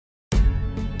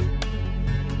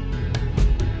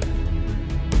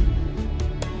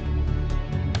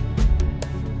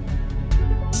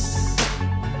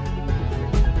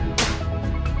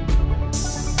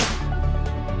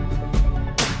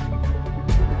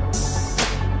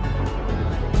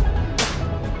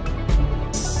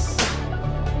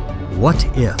What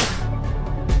if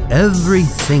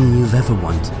everything you've ever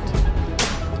wanted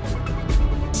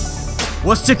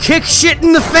was to kick shit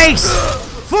in the face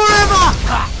forever?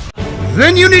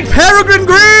 Then you need Peregrine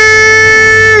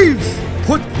Greaves!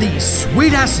 Put these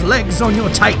sweet-ass legs on your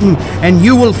Titan and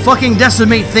you will fucking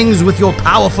decimate things with your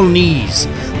powerful knees.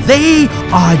 They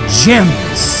are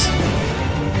gems.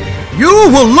 You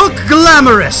will look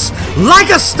glamorous, like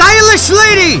a stylish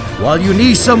lady, while you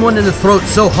knee someone in the throat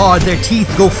so hard their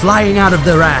teeth go flying out of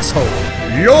their asshole.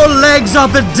 Your legs are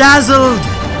bedazzled.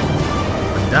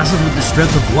 Bedazzled with the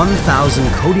strength of 1,000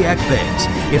 Kodiak bears.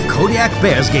 If Kodiak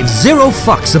bears gave zero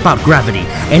fucks about gravity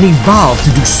and evolved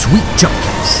to do sweet jump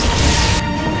kicks.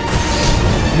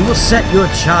 You will set your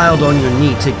child on your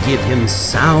knee to give him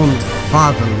sound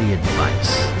fatherly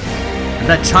advice. And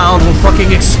that child will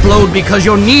fucking explode because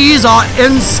your knees are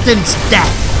instant death.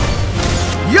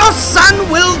 Your son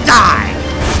will die.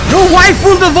 Your wife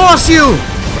will divorce you.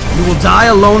 You will die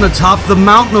alone atop the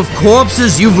mountain of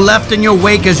corpses you've left in your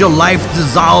wake as your life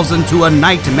dissolves into a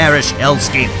nightmarish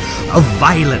hellscape of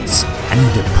violence and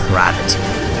depravity.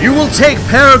 You will take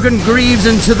Peregrine Greaves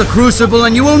into the crucible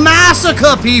and you will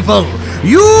massacre people.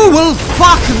 You will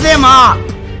fuck them up.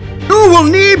 You will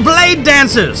need blade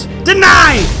dancers.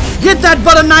 Deny! Get that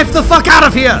butter knife the fuck out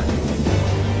of here!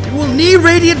 You will need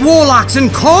radiant warlocks and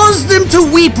cause them to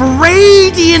weep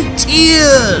radiant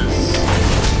tears.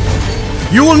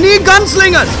 You will need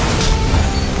gunslingers.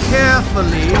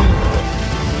 Carefully.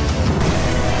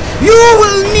 You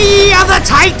will need other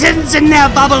titans in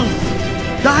their bubbles,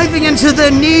 diving into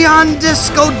their neon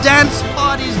disco dance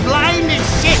parties, blind as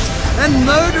shit, and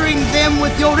murdering them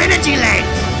with your energy legs.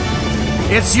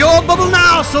 It's your bubble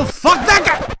now, so fuck that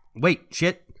guy. Wait,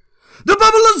 shit. The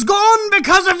bubble is gone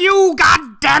because of you, god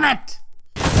damn it!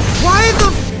 Why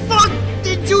the fuck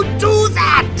did you do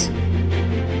that?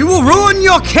 You will ruin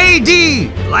your KD,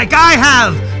 like I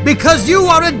have, because you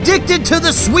are addicted to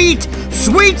the sweet,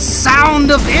 sweet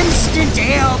sound of instant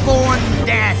airborne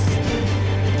death.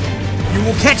 You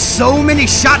will catch so many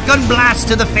shotgun blasts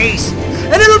to the face,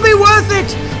 and it'll be worth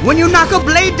it when you knock a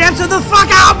blade dancer the fuck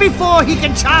out before he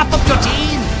can chop up your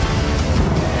team.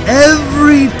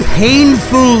 Every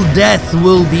painful death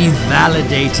will be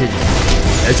validated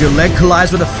as your leg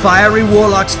collides with a fiery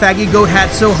warlock's faggy goat hat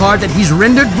so hard that he's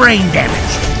rendered brain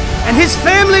damage, and his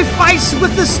family fights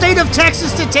with the state of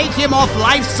Texas to take him off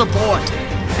life support.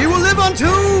 He will live on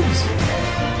tubes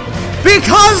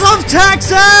because of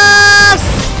Texas!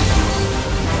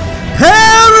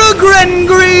 Peregrine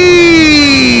Greaves!